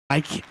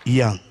Mike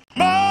Young.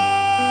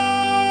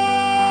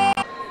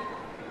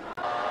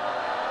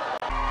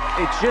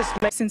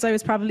 Since I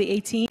was probably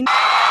 18.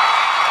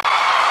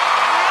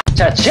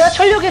 자,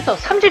 지하철역에서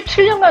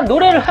 37년간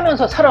노래를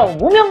하면서 살아온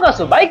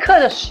무명가수 마이크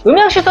아저씨.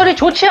 음향시설이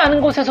좋지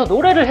않은 곳에서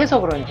노래를 해서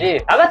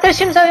그런지 아가텔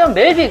심사위원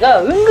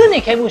멜비가 은근히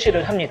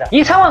개무시를 합니다.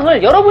 이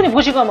상황을 여러분이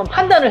보시고 한번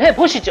판단을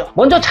해보시죠.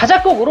 먼저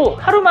자작곡으로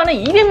하루 만에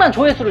 200만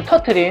조회수를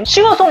터뜨린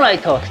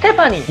싱어송라이터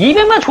스테파니.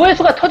 200만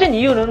조회수가 터진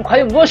이유는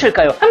과연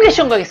무엇일까요? 함께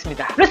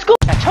시험가겠습니다. 렛츠고!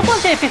 자, 첫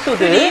번째 에피소드.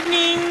 Good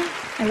evening.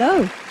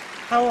 Hello.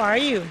 How are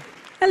you?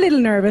 A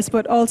little nervous,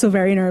 but also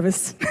very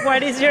nervous.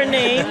 What is your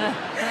name?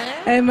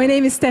 My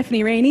name is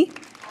Stephanie Rainey.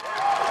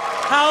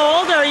 How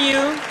old are you?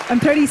 I'm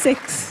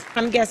 36.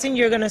 I'm guessing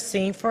you're going to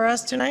sing for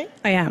us tonight?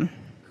 I am.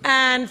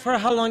 And for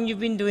how long you've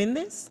been doing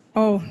this?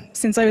 Oh,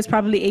 since I was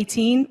probably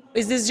 18.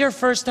 Is this your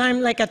first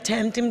time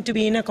attempting to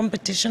be in a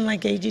competition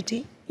like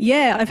AGT?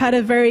 Yeah, I've had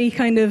a very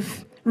kind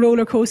of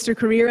roller coaster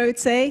career, I would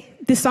say.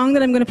 The song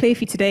that I'm going to play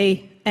for you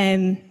today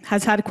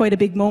has had quite a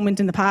big moment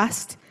in the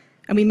past.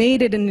 And we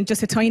made it in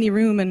just a tiny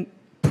room and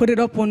put it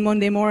up one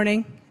Monday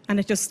morning. And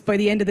it just, by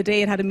the end of the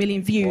day, it had 1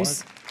 million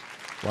views.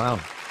 Wow.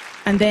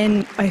 And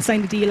then I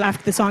signed a deal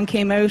after the song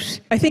came out.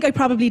 I think I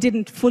probably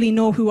didn't fully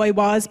know who I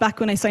was back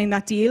when I signed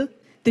that deal.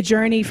 The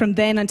journey from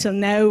then until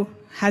now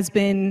has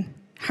been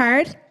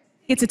hard.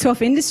 It's a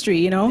tough industry,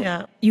 you know?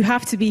 Yeah. You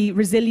have to be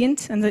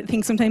resilient. And I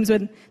think sometimes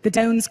when the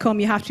downs come,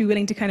 you have to be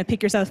willing to kind of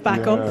pick yourself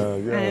back up.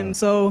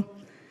 So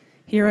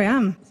here I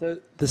am. So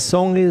the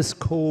song is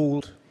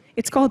called?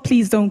 It's called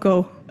Please Don't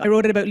Go. I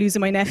wrote it about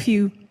losing my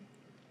nephew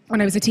when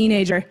I was a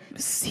teenager.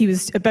 He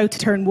was about to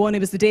turn 1. It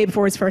was the day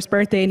before his first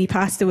birthday and he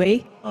passed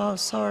away. Oh,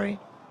 sorry.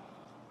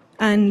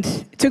 And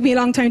it took me a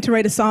long time to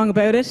write a song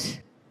about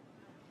it.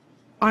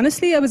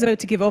 Honestly, I was about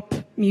to give up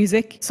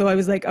music. So I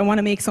was like, I want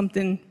to make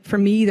something for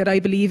me that I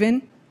believe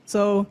in.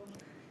 So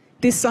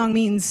this song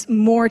means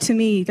more to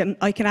me than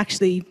I can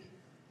actually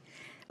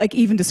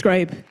even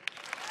describe.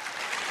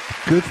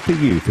 Good for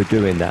you for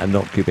doing that and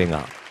not giving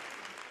up.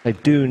 I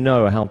do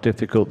know how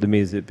difficult the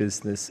music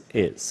business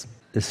is.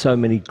 There's so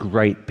many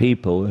great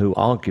people who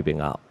are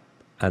giving up.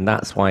 And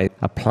that's why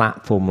a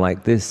platform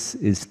like this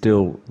is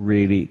still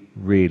really,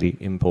 really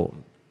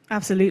important.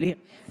 Absolutely.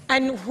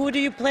 And who do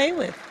you play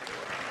with?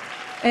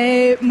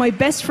 My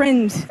best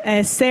friend,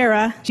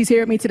 Sarah, she's here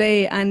with me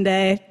today, and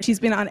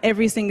she's been on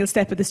every single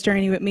step of this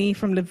journey with me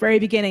from the very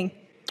beginning.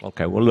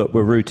 Okay, well, look,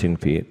 we're rooting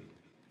for you.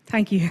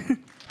 Thank you.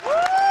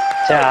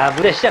 자,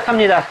 무대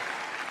시작합니다.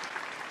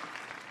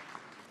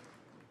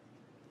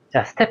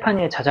 자,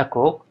 스테파니의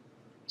자작곡,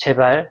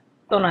 제발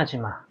떠나지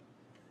마.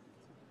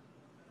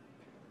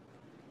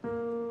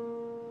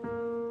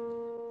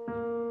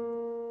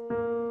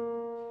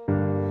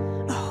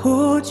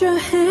 Hold your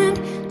hand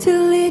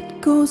till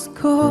it goes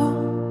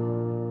cold.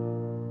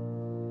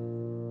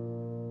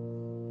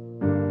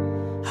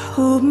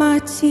 Hold my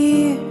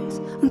tears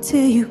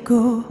until you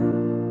go.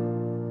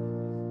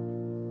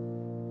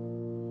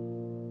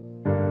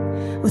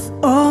 With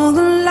all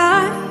the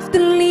life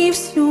that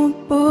leaves your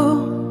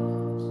bones,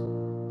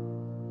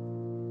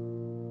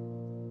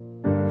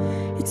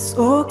 it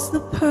soaks the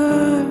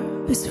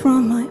purpose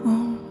from my own.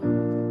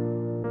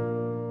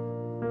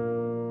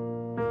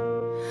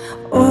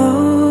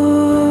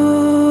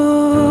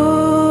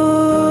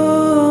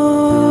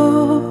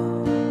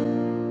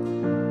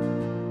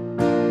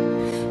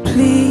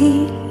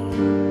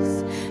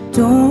 Please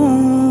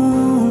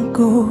don't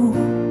go.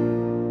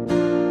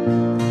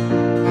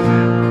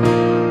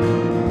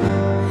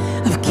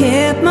 I've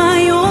kept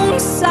my own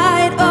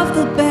side of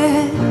the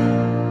bed,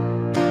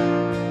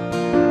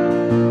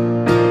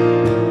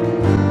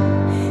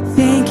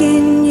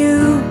 thinking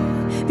you'll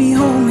be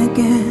home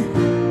again.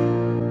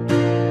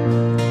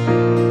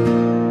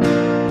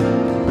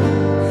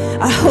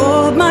 I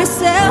hold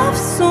myself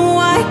so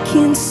I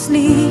can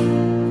sleep.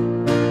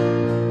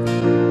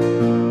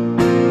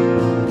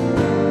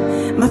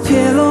 My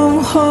pillow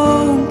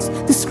holds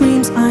the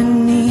screams I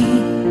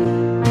need.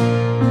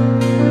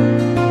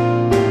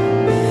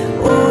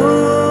 Oh,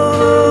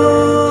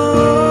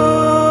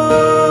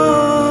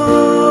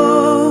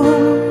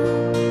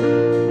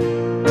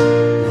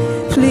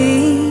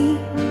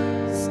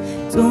 please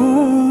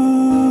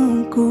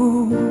don't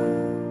go.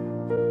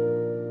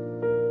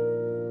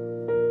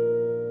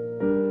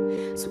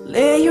 So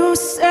lay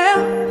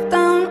yourself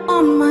down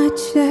on my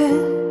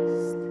chest,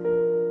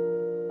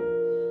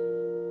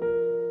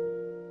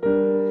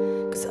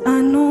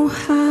 I know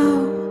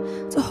how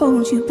to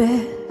hold you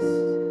best.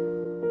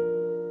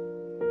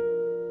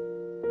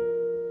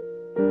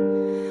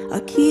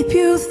 I'll keep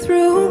you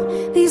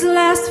through these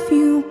last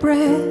few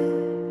breaths,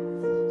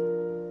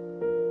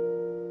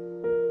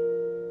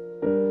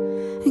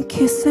 and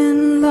kiss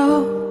and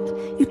love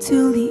you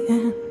till the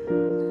end.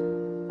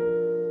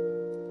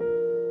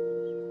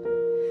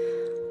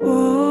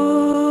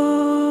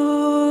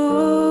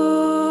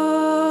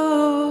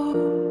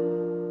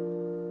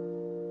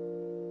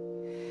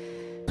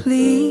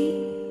 Please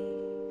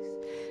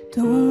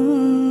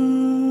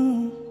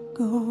don't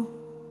go.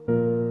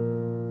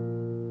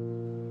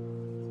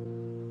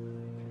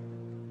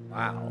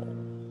 Wow.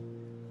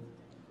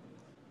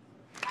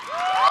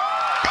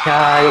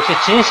 야, 역시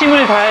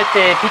진심을 다할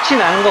때 빛이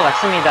나는 것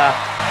같습니다.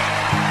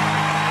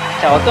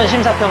 자, 어떤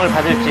심사평을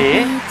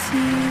받을지.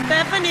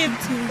 Stephanie, it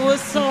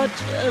was such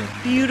a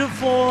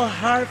beautiful,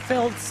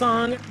 heartfelt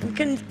song. You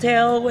can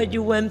tell what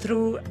you went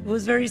through. It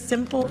was very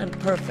simple and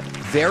perfect.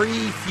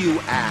 Very few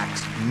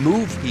acts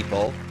move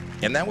people,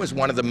 and that was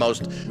one of the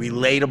most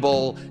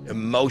relatable,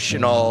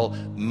 emotional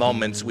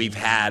moments we've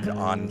had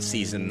on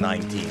season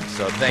 19.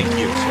 So thank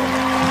you so much.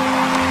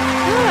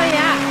 Oh,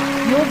 yeah.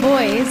 Your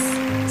voice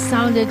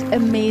sounded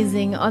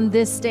amazing on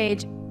this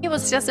stage. It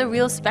was just a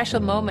real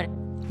special moment.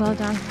 Well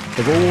done.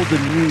 Of all the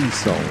new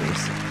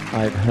songs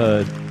I've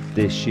heard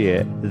this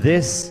year,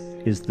 this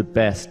is the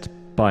best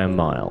by a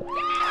mile.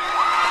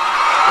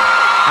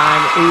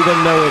 And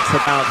even though it's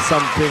about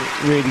something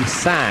really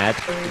sad,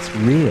 it's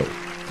real.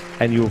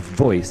 And your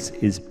voice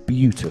is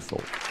beautiful.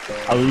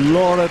 A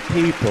lot of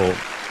people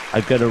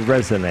are going to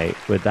resonate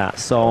with that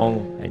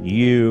song, and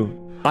you.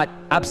 I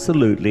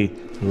absolutely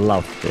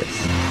love this.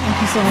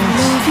 Thank you so much.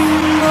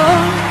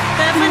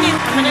 Stephanie,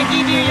 I'm gonna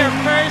give you your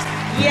first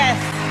yes.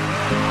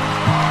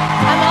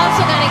 I'm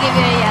also going to give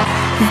you a yes.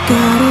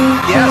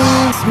 Yes.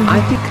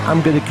 I think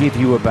I'm going to give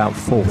you about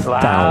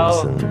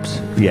 4,000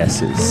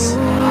 yeses.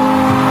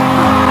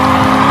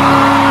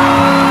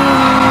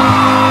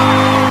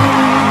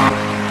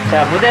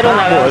 자, 무대로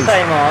나가는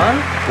사이먼.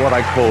 What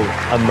I call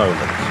a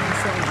moment.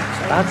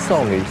 That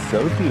song is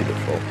so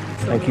beautiful.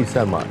 Thank you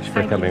so much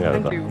for coming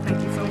over. Thank you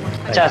so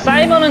much. 자,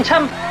 사이먼은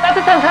참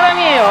따뜻한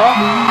사람이에요.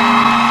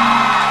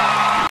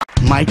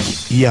 Mike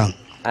Young.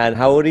 And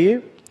how old are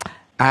you?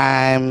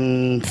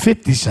 I'm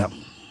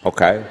 50-something.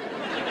 Okay.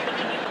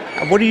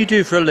 And what do you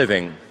do for a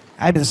living?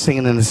 I've been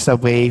singing in the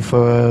subway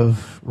for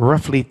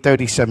roughly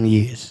 30-something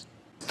years.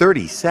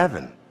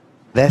 37.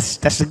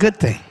 That's a good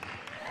thing.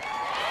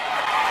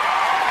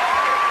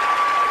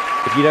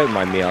 If you don't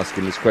mind me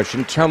asking this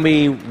question, tell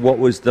me what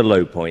was the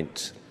low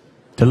point?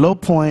 The low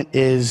point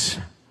is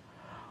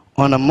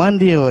on a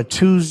Monday or a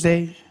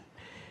Tuesday,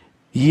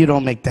 you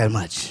don't make that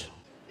much.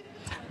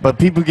 But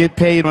people get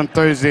paid on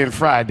Thursday and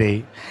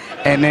Friday,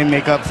 and they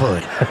make up for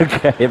it.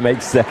 Okay, it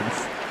makes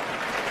sense.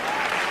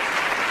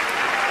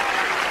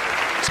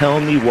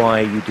 Tell me why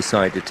you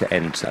decided to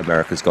end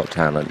America's Got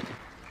Talent.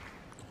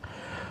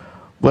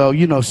 Well,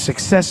 you know,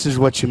 success is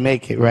what you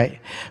make it, right?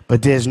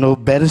 But there's no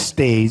better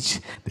stage,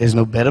 there's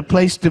no better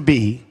place to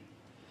be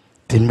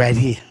than right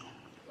here.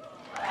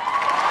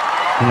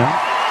 You know?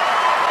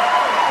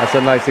 That's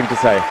a nice thing to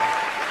say.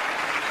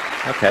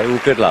 Okay, well,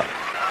 good luck.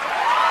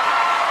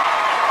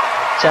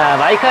 자,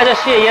 마이크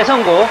아저씨의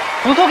예선곡,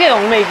 구속에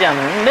얽매이지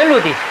않은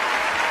멜로디.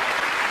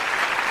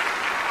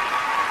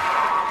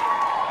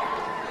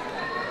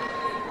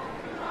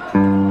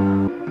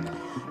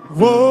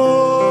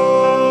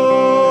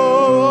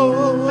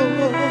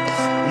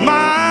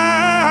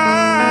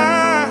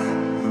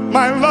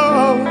 My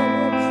love,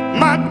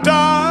 my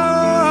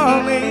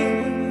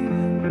darling,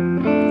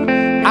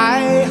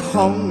 I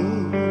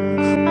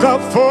hunger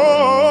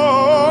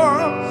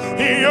for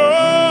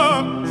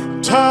your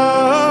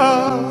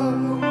touch.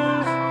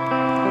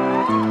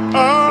 A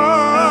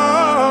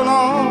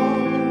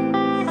long,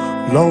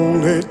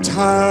 lonely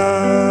time.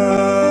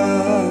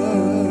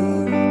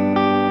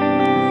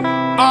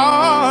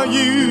 Are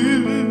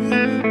you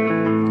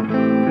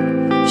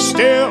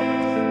still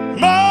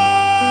mine?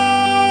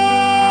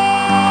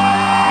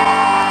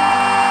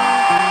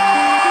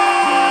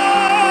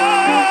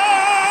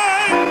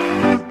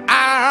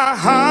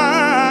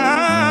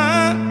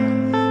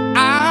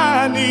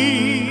 I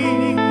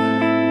need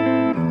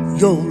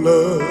your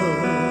love.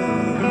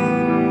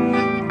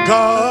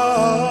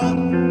 God,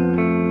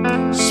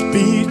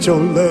 speed your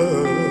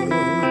love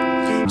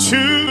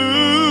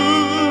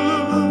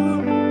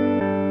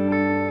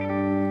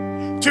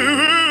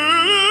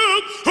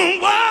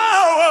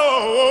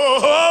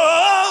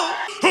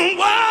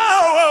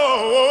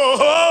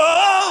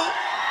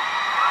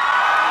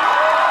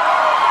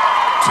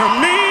to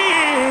me.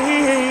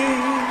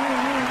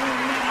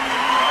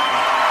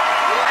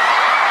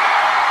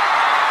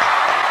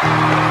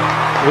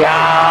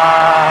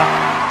 이야.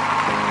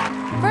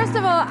 First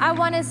of all, I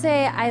want to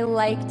say I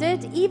liked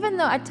it, even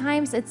though at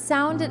times it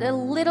sounded a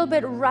little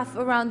bit rough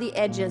around the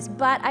edges,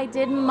 but I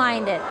didn't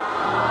mind it.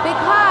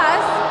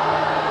 Because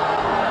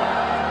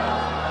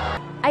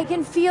I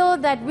can feel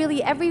that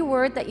really every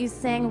word that you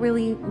sang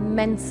really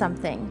meant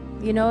something,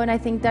 you know, and I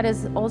think that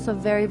is also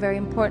very, very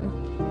important.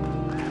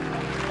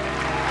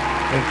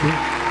 Thank you.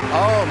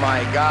 Oh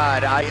my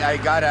God, I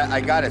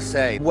gotta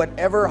say,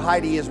 whatever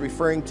Heidi is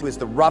referring to as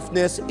the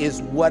roughness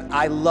is what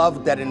I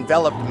loved that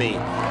enveloped me.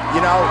 You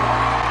know,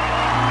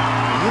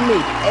 you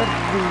made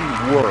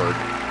every word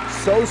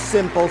so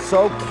simple,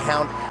 so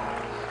count.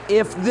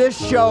 If this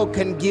show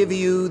can give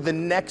you the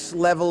next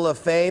level of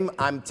fame,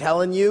 I'm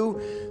telling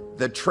you,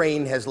 the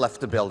train has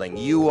left the building.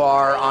 You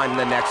are on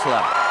the next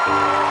level.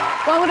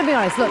 Well, I'm gonna be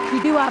honest, look,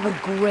 you do have a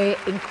great,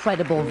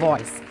 incredible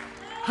voice.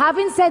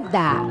 Having said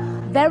that,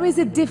 There is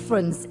a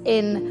difference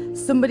in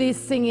somebody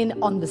singing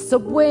on the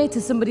subway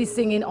to somebody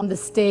singing on the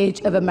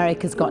stage of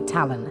America's Got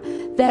Talent.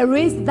 There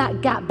is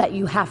that gap that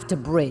you have to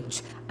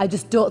bridge. I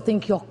just don't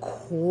think you're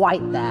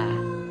quite there,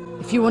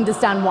 if you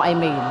understand what I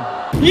mean.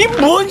 이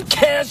뭔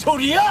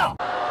개소리야!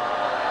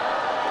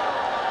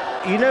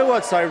 You know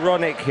what's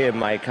ironic here,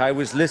 Mike? I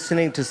was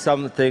listening to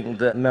something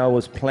that Mel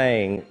was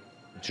playing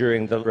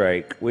during the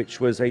break,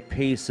 which was a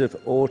piece of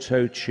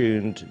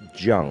auto-tuned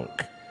junk.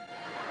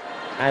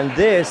 And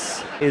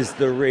this is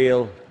the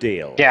real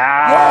deal.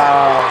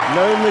 Yeah.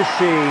 No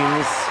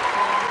machines.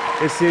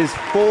 This is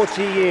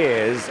 40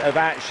 years of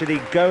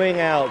actually going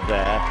out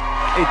there.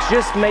 It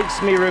just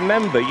makes me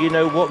remember, you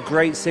know, what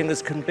great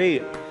singers can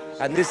be.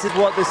 And this is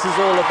what this is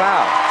all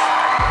about.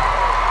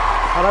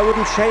 And I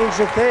wouldn't change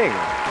a thing.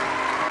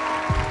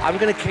 I'm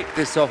going to kick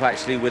this off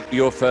actually with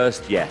your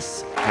first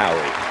yes,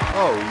 Howie.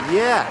 Oh,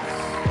 yes.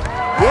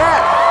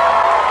 Yes.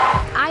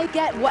 I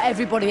get what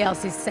everybody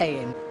else is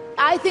saying.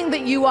 I think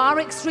that you are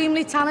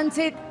extremely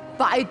talented,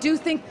 but I do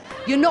think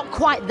you're not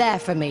quite there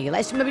for me.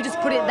 Let's maybe just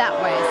put it that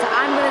way. So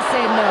I'm going to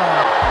say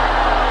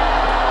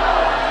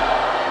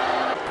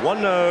no.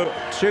 1 no,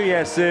 2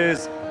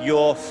 yeses.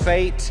 Your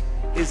fate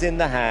is in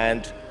the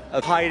hand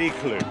of Heidi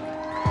Klum.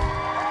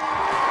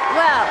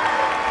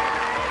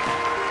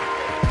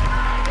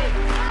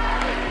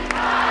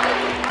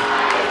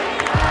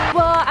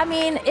 Well, I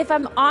mean, if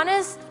I'm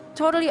honest,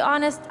 totally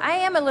honest, I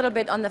am a little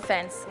bit on the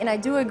fence. And I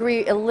do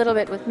agree a little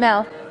bit with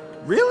Mel.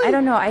 Really? I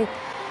don't know. You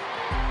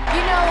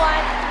know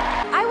what?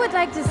 I would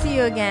like to see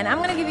you again. I'm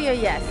going to give you a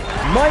yes.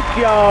 Mike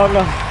Young,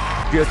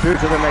 you're through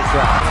to the next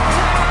round.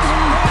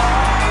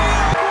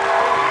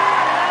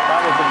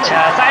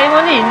 자,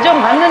 사이먼이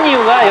인정받는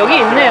이유가 여기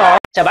있네요.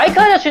 자, 마이크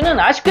아저씨는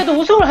아쉽게도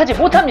우승을 하지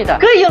못합니다.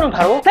 그 이유는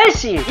바로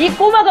달씨, 이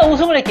꼬마가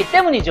우승을 했기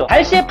때문이죠.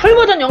 달씨의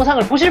풀버전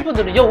영상을 보실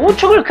분들은요,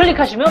 우측을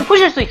클릭하시면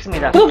보실 수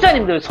있습니다.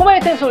 구독자님들, 소마의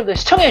댄스월드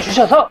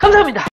시청해주셔서 감사합니다.